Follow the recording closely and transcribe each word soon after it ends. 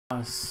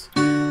Us.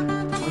 Why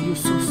are you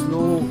so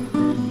slow?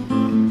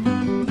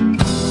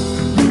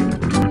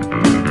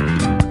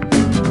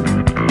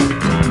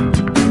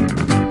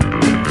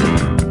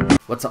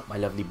 What's up, my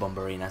lovely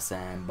bomberinas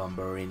and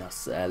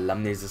bomberinas?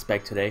 Lammnese is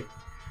back today,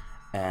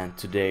 and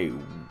today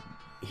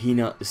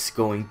Hina is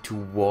going to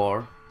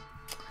war.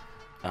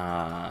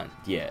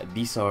 Yeah,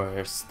 these are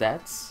her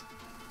stats.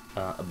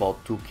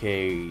 About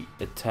 2k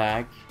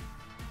attack,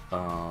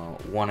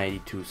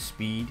 182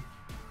 speed,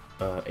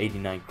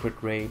 89 crit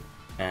rate,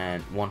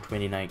 and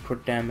 129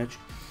 crit damage.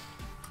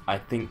 I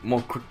think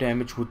more crit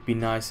damage would be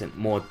nice and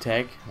more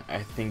attack.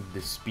 I think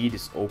the speed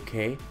is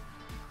okay.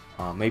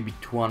 Maybe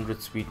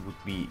 200 speed would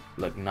be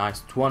like nice.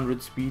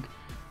 200 speed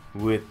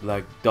with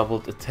like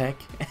doubled attack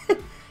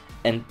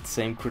and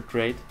same crit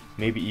rate.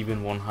 Maybe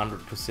even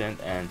 100%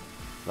 and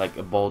like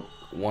about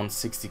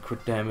 160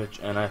 crit damage.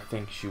 And I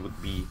think she would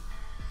be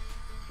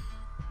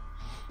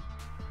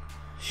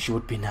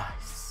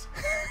nice.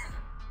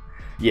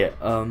 Yeah.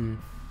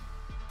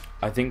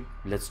 I think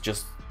let's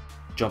just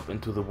jump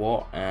into the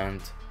war and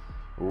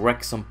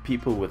wreck some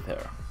people with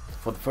her.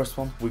 For the first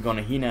one, we're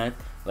gonna Hina it,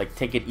 like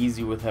take it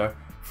easy with her.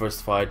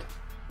 First fight,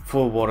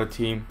 full water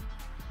team.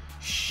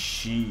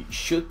 She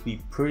should be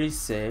pretty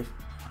safe.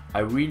 I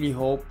really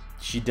hope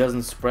she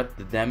doesn't spread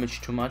the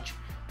damage too much,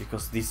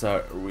 because these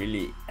are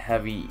really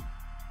heavy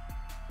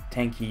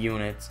tanky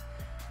units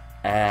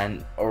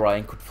and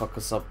Orion could fuck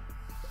us up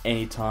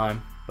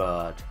anytime.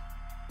 But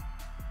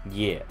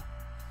yeah,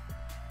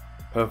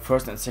 her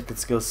first and second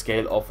skill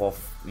scale off of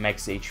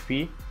max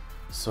HP,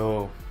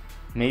 so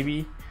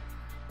maybe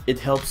it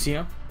helps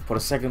here. For the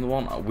second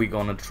one, we're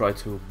gonna try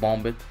to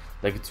bomb it.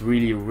 Like, it's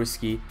really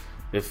risky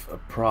if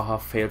Praha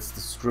fails to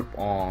strip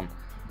on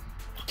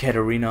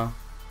Katarina.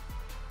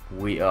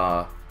 We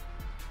are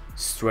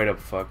straight up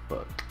fucked,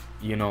 but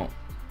you know,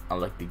 I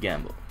like to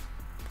gamble.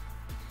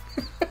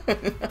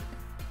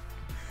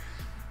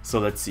 So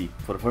let's see.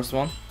 For the first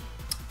one,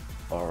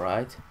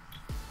 alright.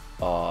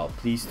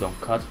 Please don't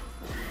cut.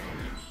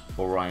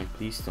 Orion,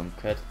 please don't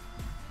cut.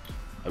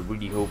 I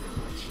really hope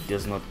he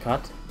does not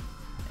cut,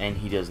 and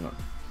he does not.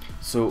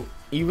 So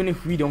even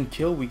if we don't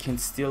kill, we can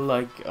still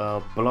like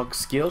block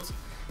skills.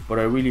 But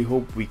I really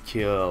hope we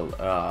kill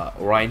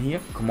Orion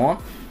here. Come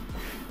on.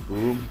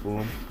 Boom,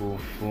 boom, boom,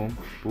 boom,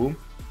 boom.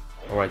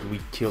 Alright, we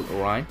killed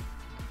Orion.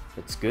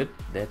 That's good.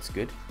 That's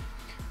good.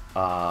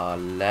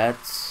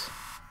 Let's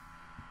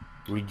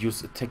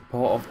reduce attack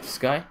power of this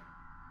guy,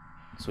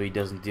 so he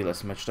doesn't deal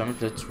as much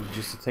damage. Let's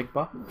reduce attack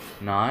bar.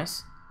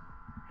 Nice.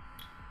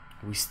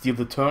 We steal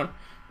the turn.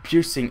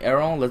 Piercing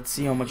arrow. Let's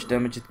see how much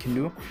damage it can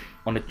do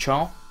on the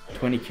Chow.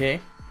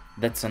 20k.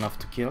 That's enough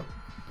to kill.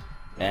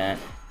 And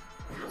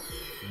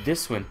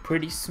this went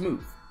pretty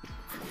smooth.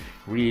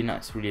 Really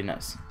nice. Really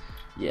nice.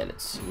 Yeah,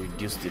 let's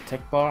reduce the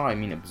attack bar. I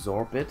mean,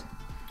 absorb it.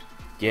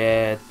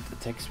 Get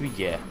attack speed.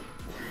 Yeah.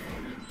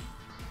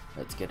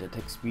 Let's get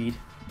attack speed.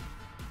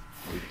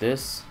 With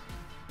this.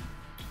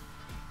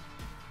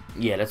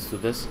 Yeah, let's do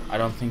this. I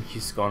don't think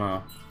he's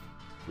gonna,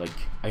 like,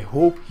 I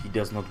hope he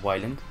does not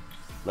violent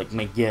like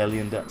my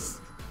galleon does.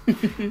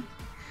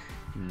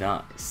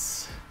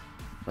 Nice.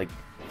 Like,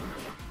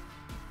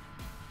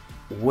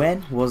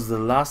 when was the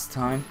last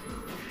time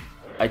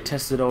I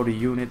tested out a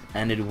unit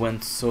and it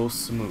went so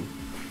smooth?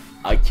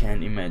 I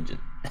can't imagine.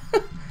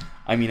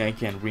 I mean, I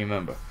can't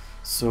remember.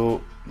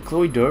 So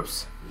Chloe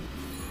derps,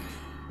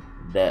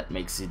 that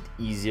makes it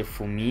easier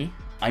for me.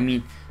 I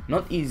mean,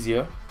 not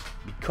easier,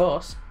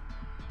 because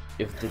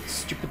if that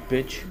stupid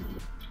bitch,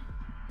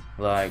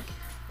 like,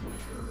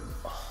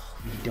 oh,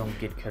 we don't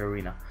get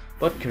Katarina,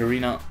 but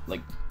Katarina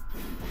like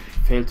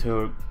failed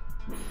her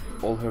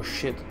all her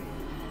shit.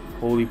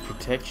 Holy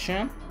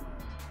protection,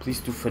 please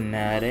do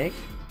fanatic.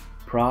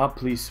 Praha,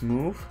 please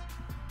move.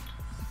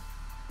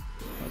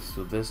 Let's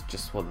do this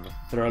just for the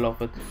thrill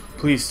of it.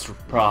 Please,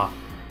 Praha,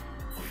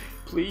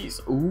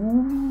 please.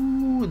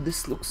 Ooh,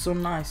 this looks so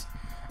nice.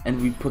 And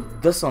we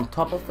put this on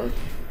top of it.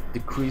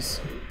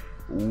 Decrease.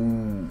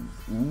 Ooh,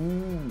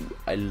 ooh,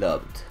 I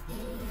love it.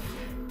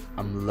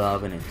 I'm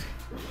loving it.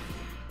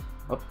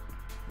 Up.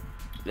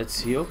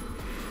 Let's heal.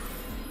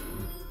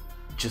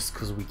 Just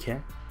cause we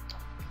can.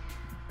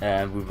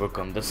 And we work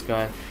on this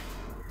guy,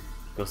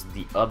 because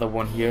the other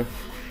one here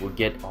will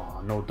get,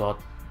 oh, no dot.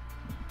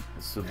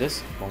 Let's do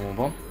this. Boom, boom,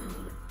 boom.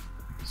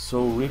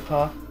 So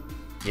Reaper,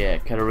 yeah,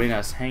 Katarina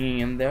is hanging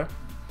in there,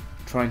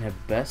 trying her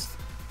best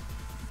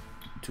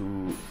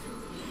to,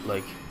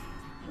 like,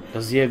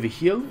 does he have a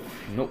heal?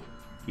 Nope,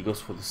 he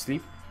goes for the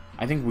sleep.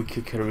 I think we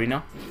kill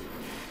Katarina.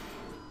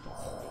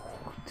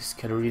 Oh, this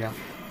Katarina.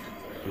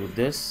 Do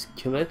this,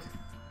 kill it.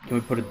 Can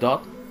we put a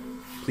dot?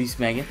 Please,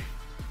 Megan.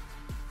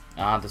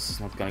 Ah, this is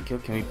not gonna kill.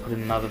 Can we put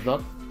another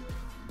dot?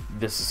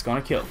 This is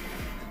gonna kill.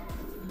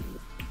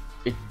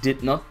 It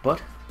did not,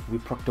 but we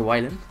proc the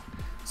violent,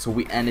 so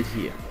we end it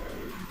here.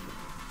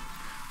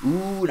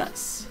 Ooh,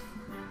 nice.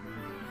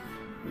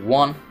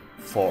 1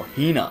 for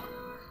Hina.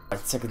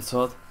 Right, second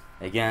sword.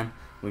 Again,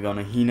 we're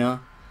gonna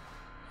Hina.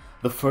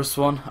 The first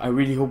one, I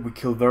really hope we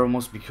kill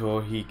Veromos,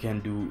 because he can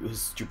do his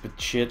stupid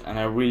shit, and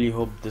I really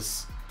hope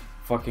this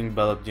fucking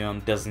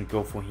Belladon doesn't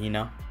go for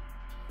Hina.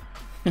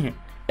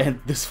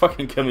 And this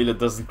fucking Camilla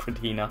doesn't crit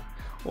Hina.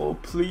 Oh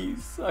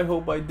please, I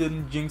hope I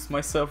didn't jinx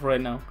myself right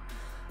now.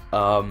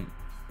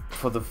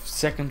 For the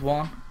second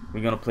one,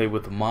 we're gonna play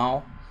with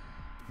Mao,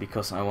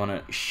 because I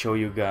wanna show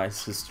you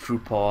guys his true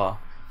power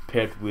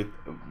paired with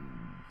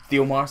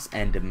Theomars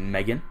and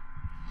Megan.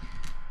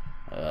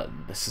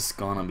 This is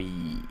gonna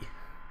be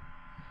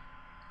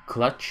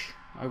clutch,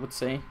 I would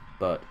say,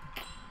 but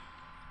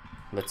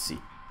let's see.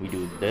 We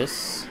do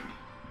this.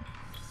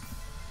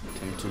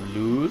 Time to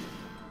loot.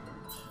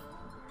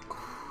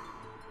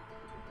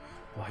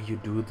 Why you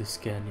do this,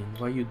 Canyon?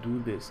 Why you do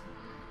this?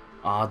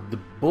 The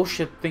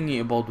bullshit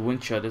thingy about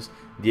Windshot is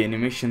the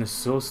animation is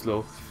so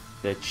slow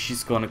that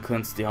she's gonna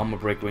cleanse the armor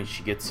break when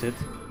she gets hit.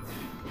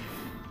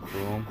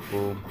 Boom,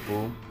 boom,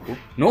 boom, boom.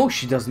 No,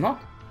 she does not.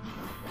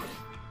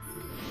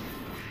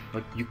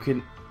 Like, you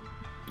can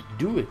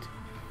do it.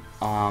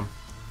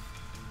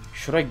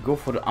 Should I go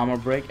for the armor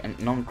break and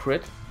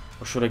non-crit,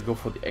 or should I go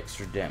for the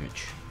extra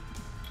damage?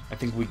 I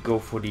think we go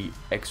for the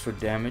extra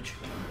damage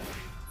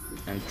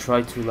and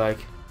try to like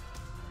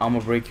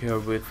armor break her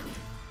with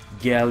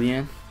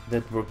Galleon.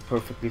 That worked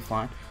perfectly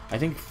fine. I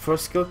think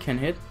first skill can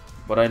hit,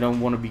 but I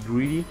don't want to be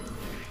greedy.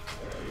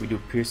 We do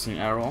piercing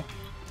arrow.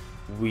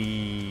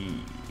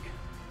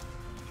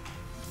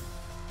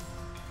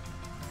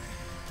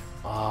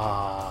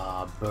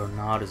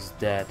 Bernard is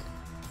dead.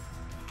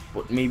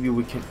 But maybe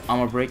we can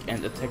armor break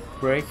and attack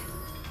break.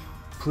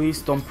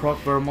 Please don't proc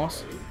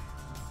Vermos.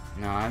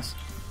 Nice.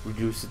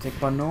 Reduce attack,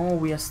 but no,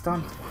 we are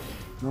stunned.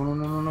 No, no,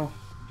 no, no, no.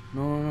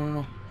 No, no, no,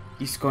 no.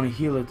 He's gonna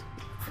heal it.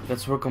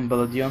 Let's work on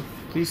Belladon.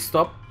 Please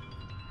stop.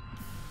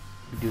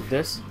 We do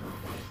this.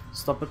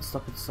 Stop it,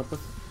 stop it, stop it.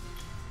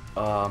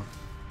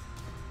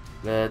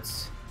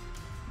 Let's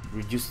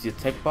reduce the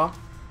attack bar,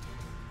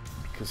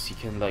 because he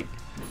can like...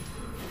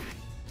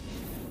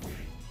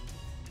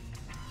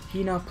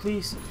 Hina,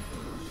 please.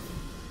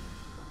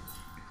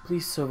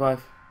 Please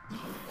survive.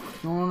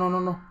 No, no, no, no,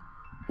 no.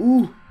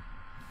 Ooh!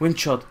 Wind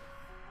shot.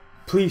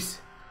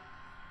 Please.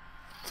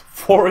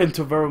 4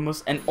 into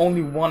Veramus and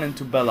only 1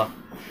 into Bella.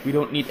 We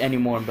don't need any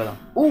more in Bella.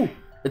 Ooh!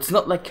 It's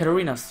not like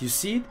Katarina's. You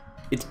see it?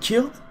 It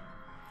killed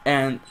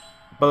and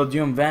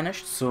Belladon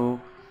vanished, so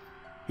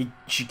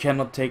she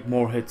cannot take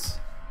more hits.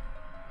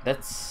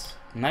 That's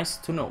nice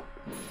to know.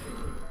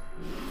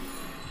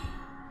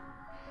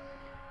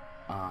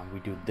 We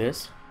do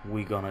this.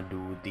 We're gonna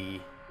do the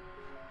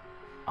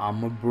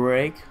armor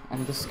break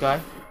on this guy.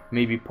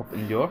 Maybe pop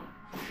endure.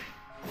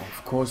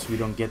 Of course we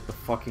don't get the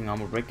fucking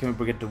armor break. Can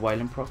we get the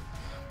violent proc?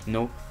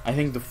 No. I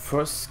think the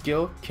first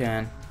skill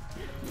can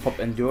pop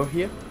endure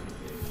here.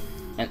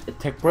 And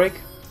attack break,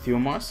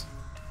 Theomars.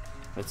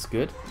 That's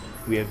good.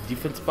 We have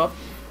defense buff,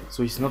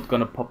 so he's not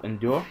gonna pop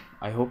endure.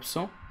 I hope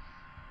so.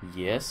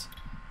 Yes.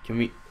 Can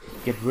we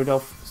get rid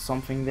of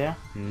something there?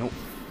 Nope.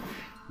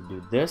 We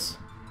do this.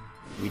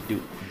 We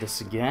do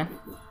this again.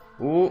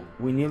 Oh,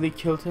 we nearly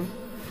killed him.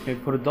 Can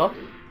we put a dot?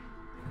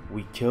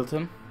 We killed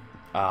him.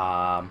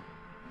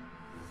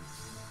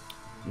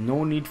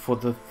 No need for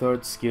the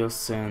third skill,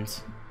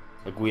 since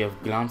like we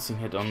have glancing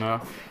hit on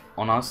her,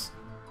 on us.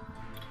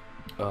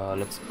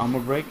 Let's armor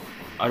break.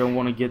 I don't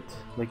want to get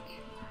like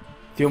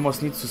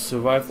Theomos needs to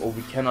survive, or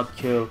we cannot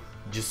kill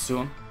just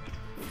soon.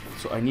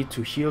 So I need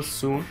to heal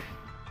soon.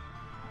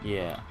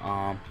 Yeah.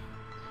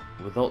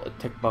 Without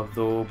attack buff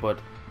though, but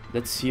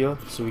let's heal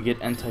so we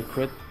get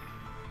anti-crit,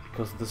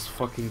 because this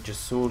fucking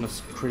Jason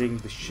is critting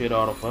the shit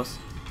out of us.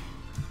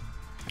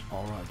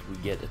 Alright, we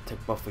get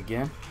attack buff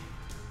again.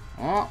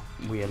 Oh,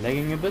 we are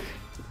lagging a bit.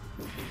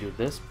 Do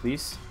this,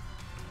 please.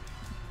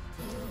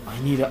 I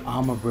need an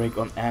armor break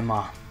on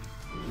Emma.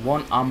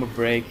 1 armor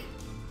break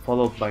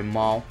followed by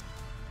Mao,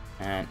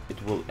 and it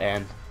will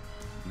end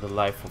the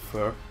life of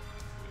her.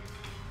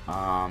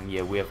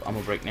 Yeah, we have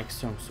armor break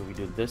next turn, so we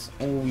do this.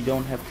 Oh, we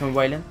don't have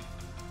violent.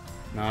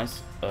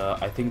 Nice.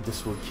 I think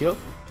this will kill.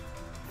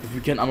 If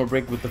we can armor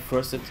break with the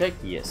first attack,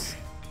 yes,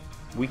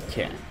 we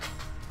can.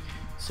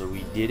 So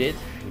we did it.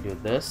 We do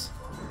this.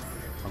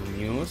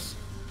 News.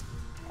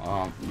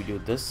 We do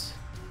this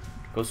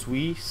because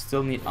we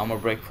still need armor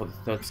break for the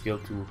third skill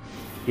to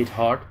hit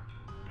hard.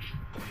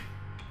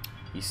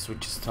 He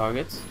switches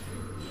targets.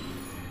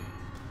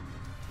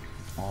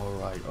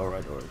 Alright,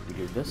 alright, alright. We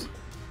do this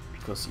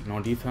because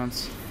ignore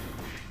defense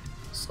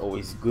is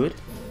always good.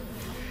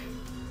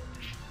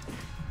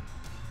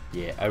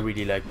 Yeah, I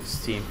really like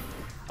this team.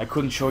 I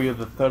couldn't show you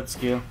the third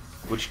skill,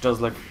 which does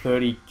like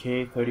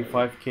 30k,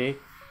 35k.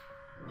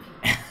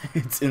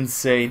 It's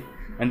insane,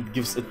 and it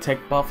gives attack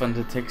buff and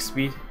attack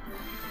speed.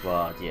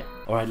 But yeah.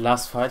 Alright,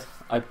 last fight.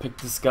 I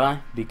picked this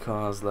guy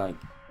because like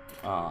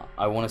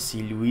I want to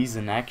see Louise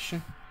in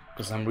action,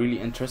 because I'm really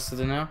interested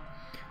in her.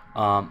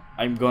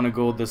 I'm gonna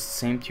go the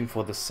same team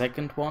for the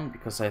second one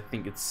because I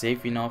think it's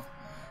safe enough.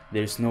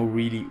 There's no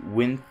really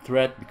wind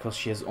threat because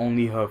she has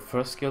only her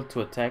first skill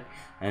to attack,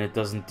 and it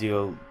doesn't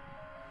deal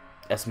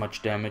as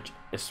much damage,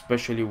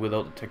 especially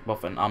without attack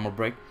buff and armor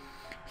break.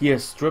 He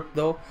has strip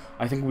though.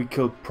 I think we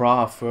kill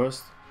Praha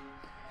first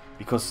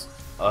because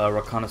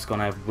Rakan is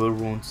gonna have will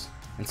runes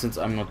and since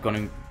I'm not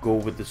gonna go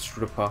with the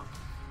stripper,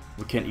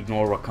 we can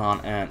ignore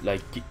Rockin and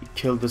like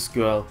kill this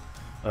girl,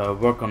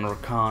 work on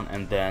Rockin,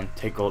 and then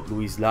take out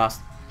Louise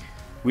last.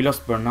 We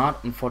lost Bernard,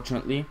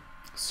 unfortunately,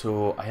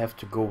 so I have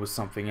to go with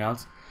something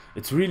else.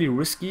 It's really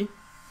risky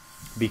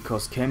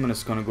because Cameron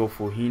is gonna go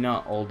for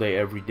Hina all day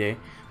every day,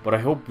 but I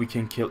hope we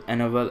can kill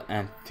Annabelle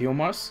and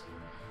Theomars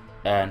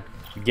and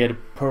get a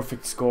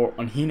perfect score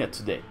on Hina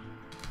today.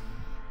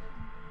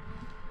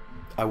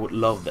 I would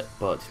love that,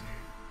 but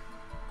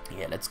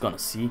yeah, let's gonna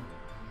see.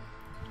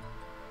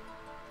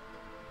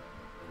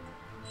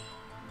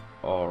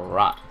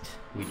 Alright,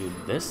 we do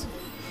this.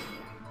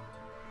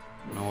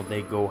 Now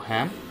they go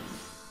ham.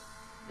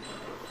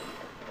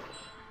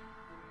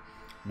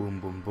 Boom,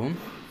 boom, boom.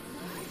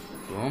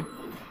 Boom,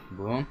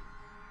 boom.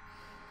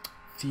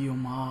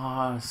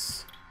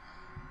 Theomars,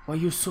 why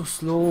you so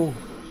slow?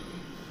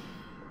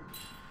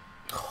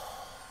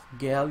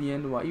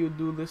 Galleon, why you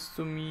do this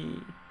to me?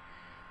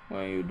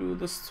 Why you do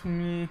this to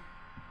me?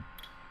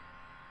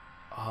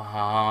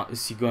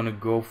 Is he gonna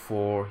go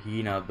for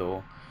Hina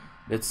though?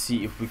 Let's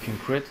see if we can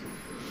crit.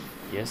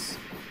 Yes.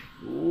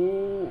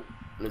 Ooh,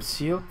 let's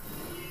heal.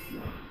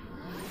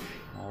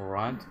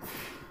 Alright.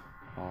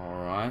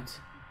 Alright.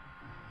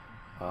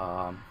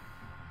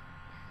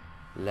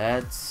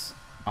 Let's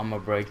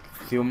break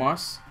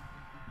Theomars.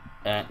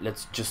 And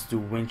let's just do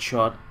wind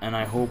shot, and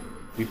I hope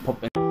we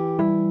pop in.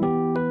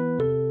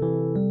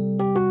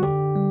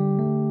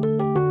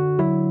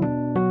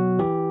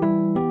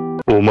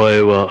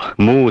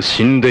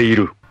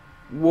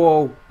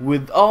 Whoa,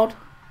 without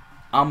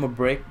armor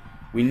break,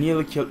 we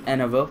nearly killed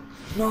Annabelle.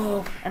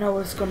 No,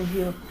 Annabelle's gonna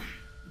heal.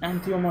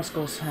 And Theomars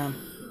goes ham.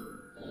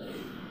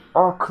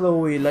 Oh,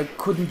 Chloe, like,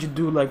 couldn't you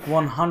do like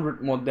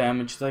 100 more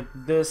damage like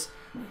this?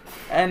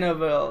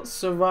 Annabelle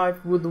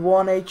survived with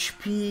 1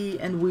 HP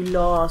and we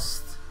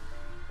lost.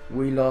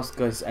 We lost,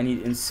 guys. I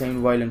need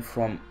insane violent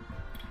from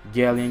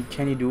Galleon.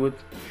 Can he do it?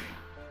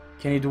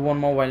 Can he do one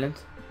more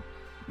violent?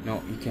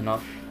 No, he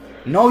cannot.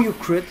 No, you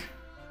crit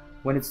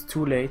when it's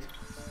too late.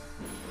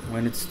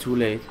 When it's too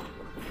late.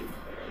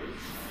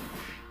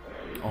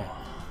 Oh.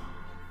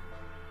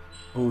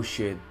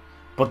 Bullshit.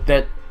 But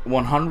that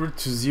 100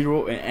 to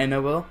 0 in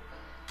Annabelle,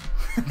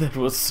 that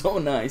was so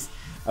nice.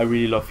 I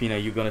really love Hina.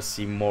 You're gonna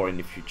see more in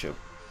the future.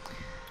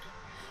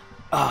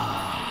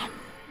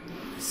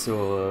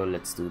 So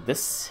let's do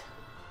this.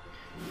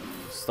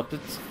 Stop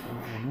it.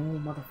 Oh no,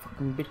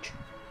 motherfucking bitch.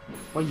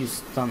 Why you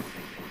stun?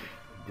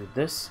 Do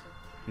this.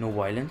 No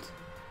violent.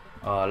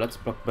 Let's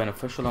block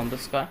beneficial on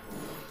this guy,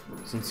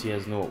 since he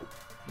has no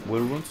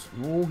will wounds.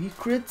 Oh, he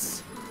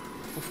crits.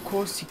 Of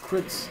course he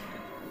crits.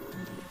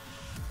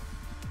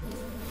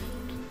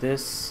 Do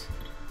this.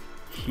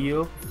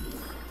 Heal.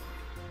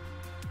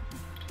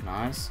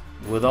 Nice.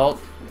 Without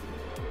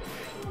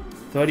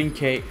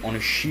 13k on a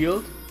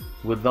shield,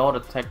 without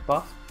attack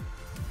buff.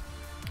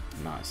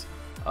 Nice.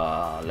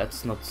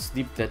 Let's not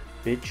sleep that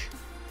bitch.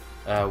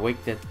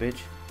 Wake that bitch.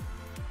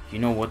 You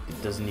know what?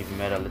 It doesn't even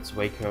matter. Let's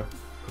wake her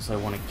because I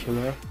want to kill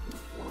her.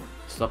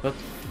 Stop it.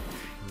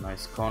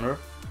 Nice corner.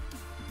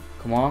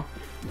 Come on.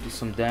 Do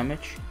some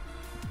damage.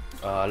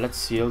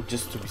 Let's heal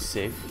just to be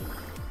safe.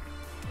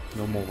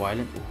 No more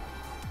violent. Ooh.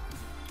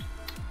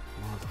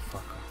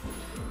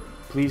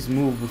 Please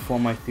move before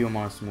my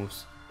Theomars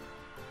moves.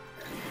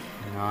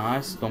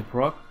 Nice, don't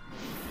proc.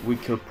 We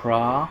kill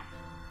Pra,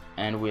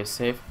 and we're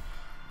safe.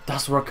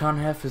 Does Rockin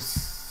have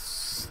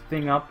his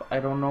thing up? I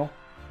don't know.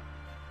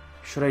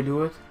 Should I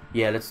do it?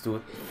 Yeah, let's do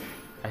it.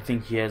 I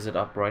think he has it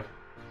up, right?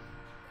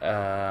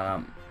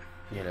 Yeah,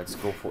 let's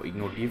go for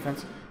ignore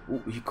defense.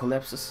 Ooh, he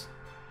collapses.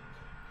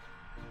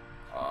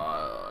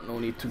 No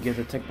need to get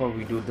attack bar.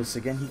 We do this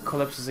again. He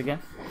collapses again.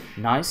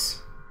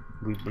 Nice.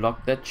 We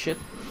block that shit.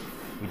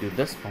 We do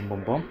this, boom,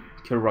 boom, boom.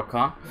 Kill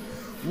Rockin.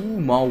 Ooh,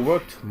 Mao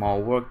worked. Mao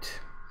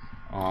worked.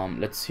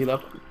 Let's heal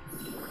up,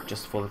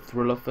 just for the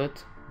thrill of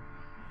it.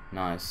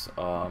 Nice.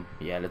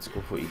 Yeah, let's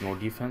go for ignore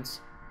defense.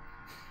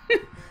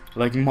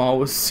 Like,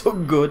 Mao is so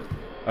good.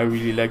 I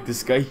really like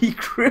this guy. He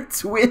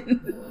crits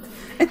win,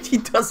 and he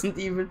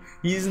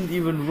isn't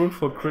even room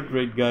for crit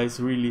rate, guys.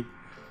 Really,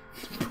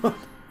 but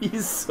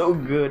he's so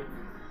good.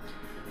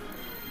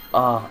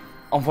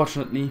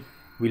 Unfortunately,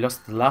 we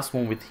lost the last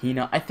one with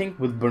Hina. I think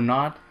with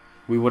Bernard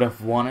we would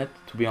have won it,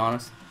 to be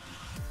honest,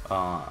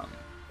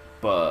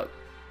 but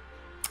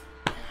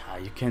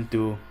you can't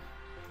do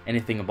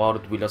anything about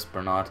it. We lost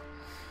Bernard,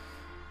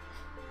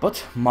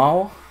 but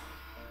Mao,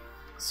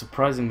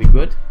 surprisingly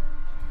good.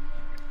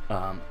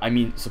 I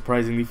mean,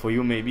 surprisingly for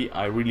you maybe.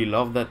 I really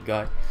love that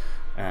guy,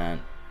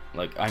 and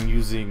like, I'm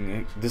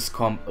using this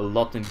comp a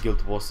lot in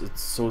Guild Wars.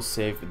 It's so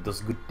safe, it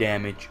does good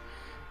damage,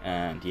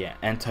 and yeah,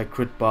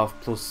 anti-crit buff,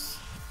 plus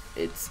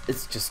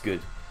it's just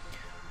good.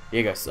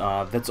 Yeah, guys,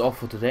 that's all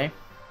for today.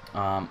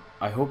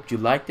 I hope you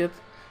liked it.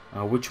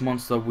 Which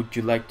monster would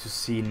you like to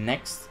see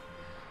next,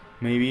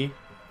 maybe?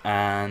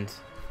 And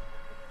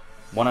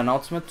one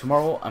announcement: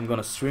 tomorrow I'm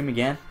gonna stream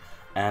again,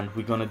 and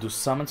we're gonna do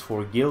summons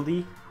for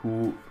Gildy,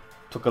 who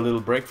took a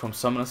little break from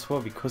Summoners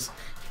 4 because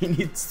he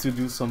needs to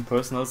do some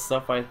personal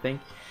stuff, I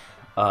think.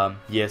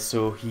 Yeah,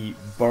 so he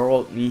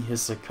borrowed me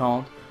his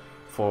account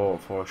for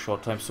a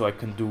short time so I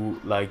can do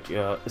like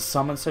a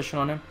summon session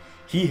on him.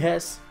 He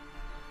has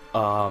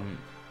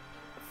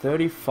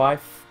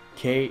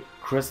 35k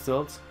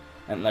crystals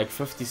and like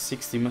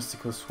 50-60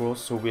 mystical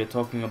scrolls, so we are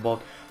talking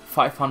about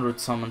 500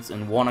 summons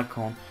in one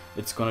account.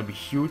 It's gonna be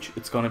huge,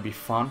 it's gonna be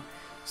fun,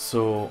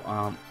 so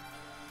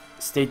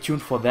stay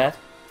tuned for that.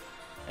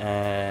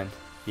 And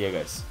yeah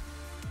guys,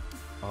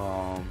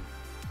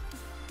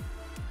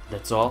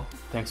 that's all.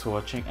 Thanks for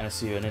watching, and I'll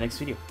see you in the next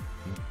video.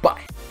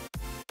 Bye.